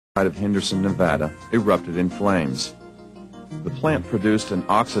of Henderson, Nevada, erupted in flames. The plant produced an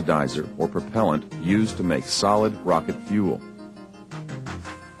oxidizer or propellant used to make solid rocket fuel.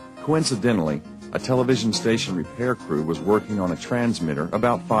 Coincidentally, a television station repair crew was working on a transmitter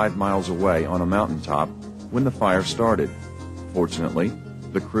about 5 miles away on a mountaintop when the fire started. Fortunately,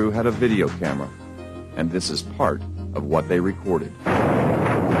 the crew had a video camera, and this is part of what they recorded.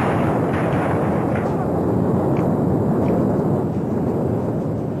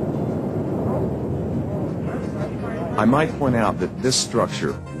 I might point out that this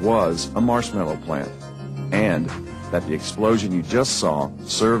structure was a marshmallow plant, and that the explosion you just saw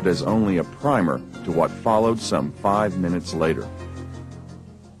served as only a primer to what followed some 5 minutes later.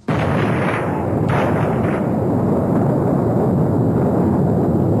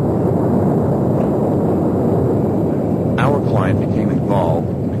 Our client became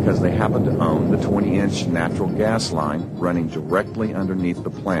involved because they happened to own the 20-inch natural gas line running directly underneath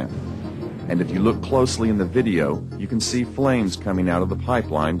the plant. And if you look closely in the video, you can see flames coming out of the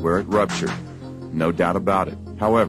pipeline where it ruptured. No doubt about it. However,